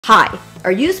Hi,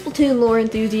 are you a Splatoon lore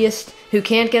enthusiast who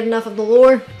can't get enough of the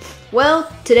lore? Well,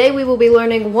 today we will be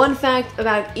learning one fact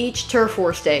about each Turf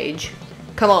War stage.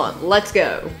 Come on, let's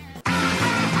go!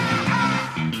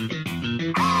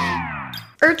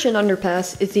 Urchin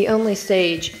Underpass is the only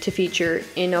stage to feature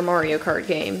in a Mario Kart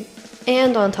game.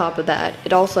 And on top of that,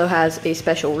 it also has a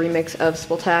special remix of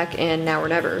Splatoon and Now or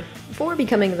Never. Before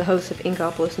becoming the host of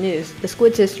Inkopolis News, the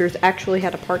Squid Sisters actually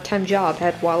had a part-time job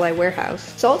at Walleye Warehouse.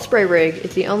 Salt Spray Rig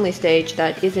is the only stage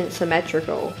that isn't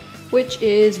symmetrical, which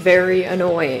is very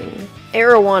annoying.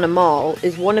 Arowana Mall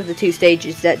is one of the two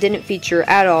stages that didn't feature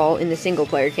at all in the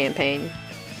single-player campaign.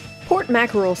 Port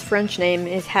Mackerel's French name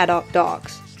is Haddock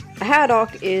Docks. A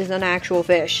haddock is an actual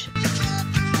fish.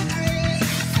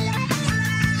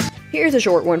 Here's a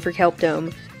short one for Kelp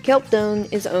Dome. Kelp Dome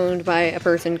is owned by a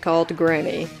person called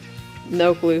Granny.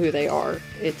 No clue who they are.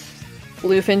 It's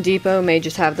Bluefin Depot may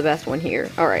just have the best one here.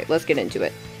 Alright, let's get into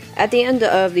it. At the end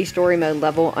of the story mode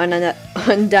level,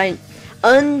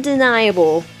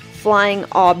 undeniable flying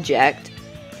object,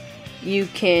 you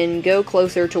can go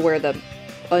closer to where the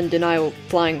undeniable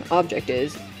flying object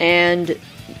is, and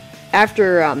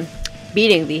after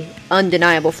beating the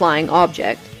undeniable flying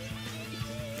object,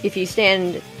 if you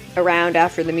stand around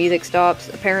after the music stops,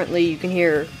 apparently you can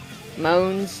hear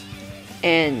moans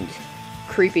and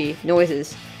creepy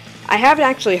noises. I haven't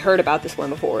actually heard about this one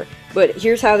before, but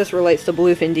here's how this relates to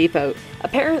Bluefin Depot.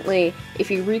 Apparently, if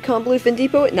you recon Bluefin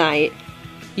Depot at night,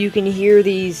 you can hear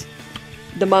the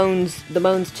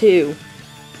moans too,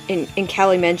 and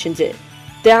Callie mentions it.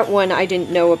 That one I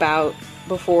didn't know about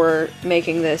before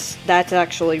making this. That's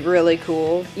actually really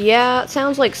cool. Yeah, it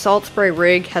sounds like Salt Spray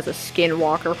Rig has a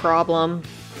skinwalker problem.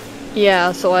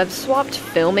 Yeah, so I've swapped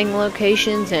filming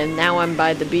locations and now I'm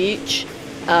by the beach.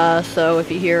 So if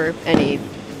you hear any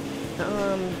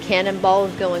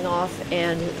cannonballs going off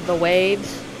and the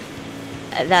waves,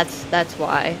 that's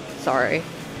why. Sorry.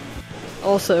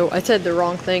 Also, I said the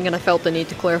wrong thing and I felt the need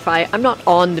to clarify. I'm not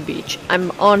on the beach.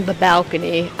 I'm on the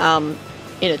balcony,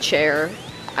 in a chair.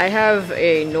 I have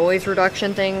a noise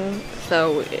reduction thing,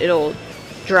 so it'll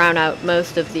drown out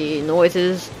most of the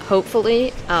noises,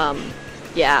 hopefully.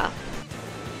 Yeah.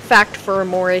 Fact for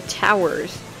Amore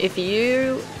Towers. If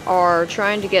you are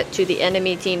trying to get to the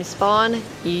enemy team spawn,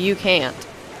 you can't.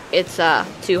 It's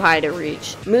too high to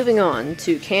reach. Moving on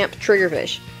to Camp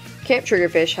Triggerfish. Camp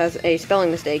Triggerfish has a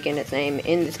spelling mistake in its name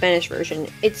in the Spanish version.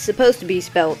 It's supposed to be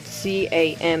spelled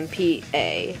C-A-M-P-A-M-E-T-O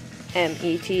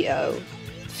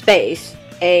space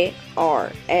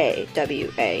A-R-A-W-A-N-A.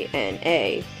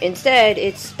 Instead,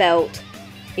 it's spelt,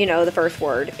 you know, the first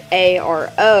word,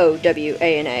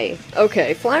 A-R-O-W-A-N-A.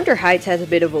 Okay, Flounder Heights has a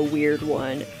bit of a weird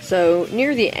one. So,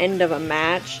 near the end of a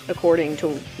match, according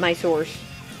to my source,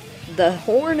 the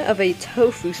horn of a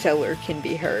tofu seller can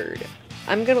be heard.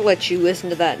 I'm gonna let you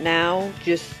listen to that now,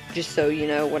 just so you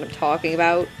know what I'm talking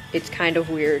about. It's kind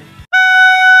of weird.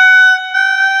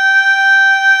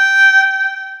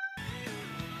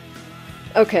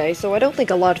 Okay, so I don't think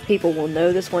a lot of people will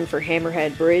know this one for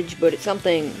Hammerhead Bridge, but it's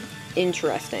something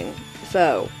interesting.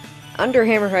 So, under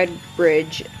Hammerhead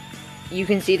Bridge, you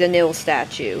can see the Nil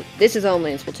statue. This is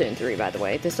only in Splatoon 3, by the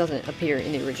way. This doesn't appear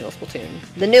in the original Splatoon.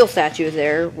 The Nil statue is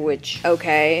there, which,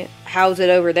 okay, how's it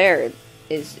over there?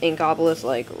 Is Inkopolis,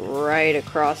 like, right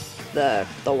across the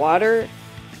water?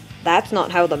 That's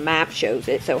not how the map shows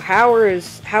it, so how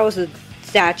is the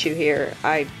statue here?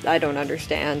 I don't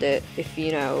understand it. If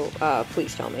you know,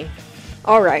 please tell me.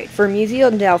 Alright, for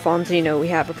Museum d'Alfonsino, we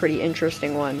have a pretty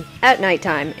interesting one. At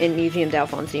nighttime in Museum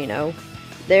d'Alfonsino,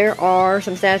 there are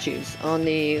some statues on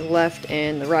the left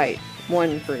and the right,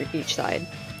 one for each side.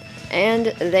 And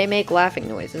they make laughing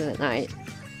noises at night.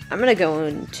 I'm gonna go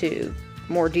into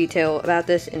more detail about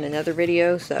this in another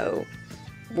video, so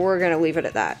we're gonna leave it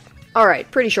at that.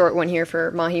 Alright, pretty short one here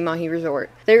for Mahi Mahi Resort.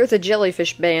 There's a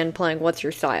jellyfish band playing What's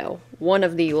Your Style, one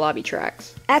of the lobby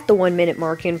tracks. At the 1 minute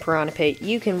mark in Piranha Pit,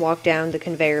 you can walk down the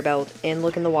conveyor belt and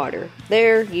look in the water.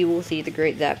 There, you will see the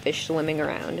great Zapfish swimming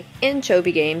around.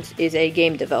 Ancho-v Games is a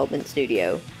game development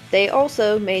studio. They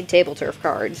also made table turf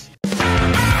cards.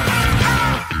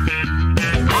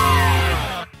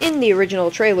 In the original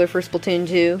trailer for Splatoon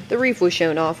 2, the reef was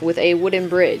shown off with a wooden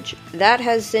bridge. That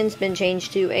has since been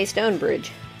changed to a stone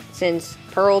bridge, since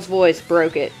Pearl's voice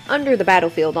broke it. Under the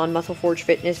battlefield on Muscleforge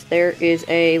Fitness, there is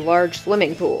a large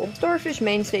swimming pool. Starfish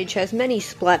Main Stage has many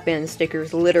Splatband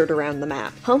stickers littered around the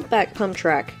map. Humpback Pump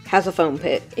Track has a foam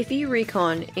pit. If you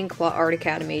recon Inkla Art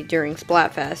Academy during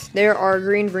Splatfest, there are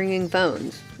green ringing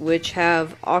phones, which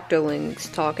have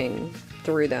octolinks talking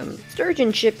through them.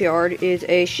 Sturgeon Shipyard is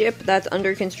a ship that's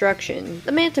under construction.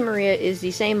 The Manta Maria is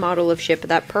the same model of ship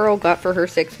that Pearl got for her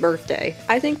 6th birthday.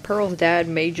 I think Pearl's dad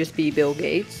may just be Bill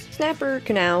Gates. Snapper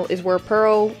Canal is where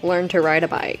Pearl learned to ride a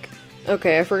bike.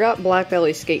 Okay, I forgot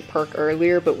Blackbelly Skate Park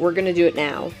earlier, but we're gonna do it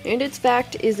now. And its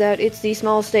fact is that it's the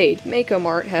small state. Mako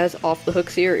Mart has Off the Hook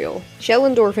cereal.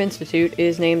 Schellendorf Institute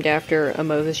is named after a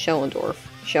Moses Schellendorf,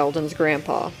 Sheldon's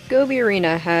grandpa. Gobi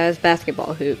Arena has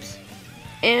basketball hoops.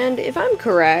 And if I'm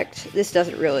correct, this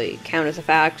doesn't really count as a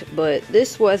fact, but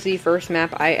this was the first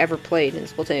map I ever played in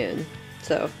Splatoon.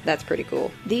 So, that's pretty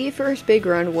cool. The first big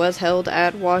run was held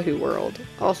at Wahoo World.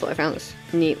 Also, I found this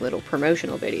neat little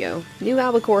promotional video. New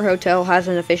Albacore Hotel has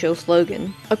an official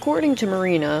slogan. According to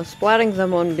Marina, splatting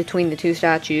someone between the two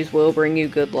statues will bring you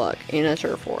good luck in a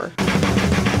turf war.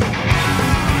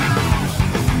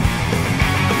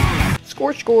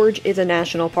 Scorched Gorge is a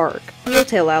national park.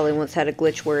 Eeltail Alley once had a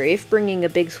glitch where if bringing a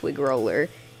big swig roller,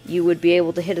 you would be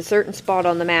able to hit a certain spot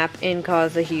on the map and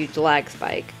cause a huge lag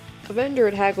spike. A vendor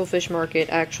at Hagglefish Market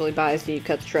actually buys Deep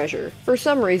Cut's treasure. For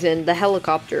some reason, the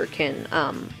helicopter can,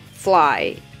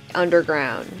 fly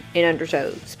underground in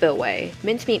Undertow Spillway.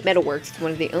 Mincemeat Metalworks is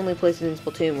one of the only places in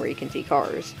Splatoon where you can see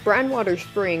cars. Brownwater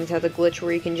Springs has a glitch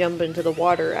where you can jump into the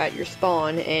water at your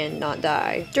spawn and not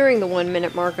die. During the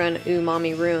 1-minute mark on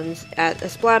Umami Ruins at a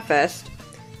Splatfest,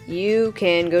 you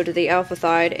can go to the Alpha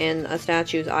side and a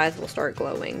statue's eyes will start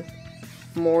glowing.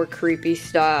 More creepy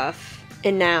stuff.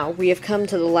 And now, we have come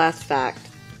to the last fact.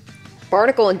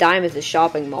 Barnacle and Dime is a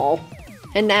shopping mall.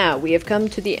 And now, we have come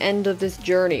to the end of this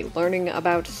journey, learning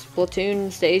about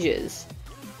Splatoon stages.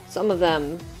 Some of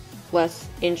them less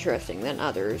interesting than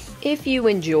others. If you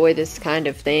enjoy this kind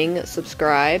of thing,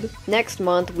 subscribe. Next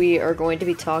month, we are going to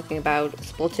be talking about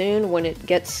Splatoon when it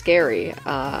gets scary.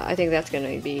 I think that's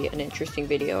going to be an interesting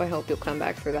video. I hope you'll come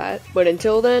back for that. But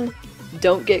until then,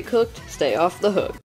 don't get cooked, stay off the hook.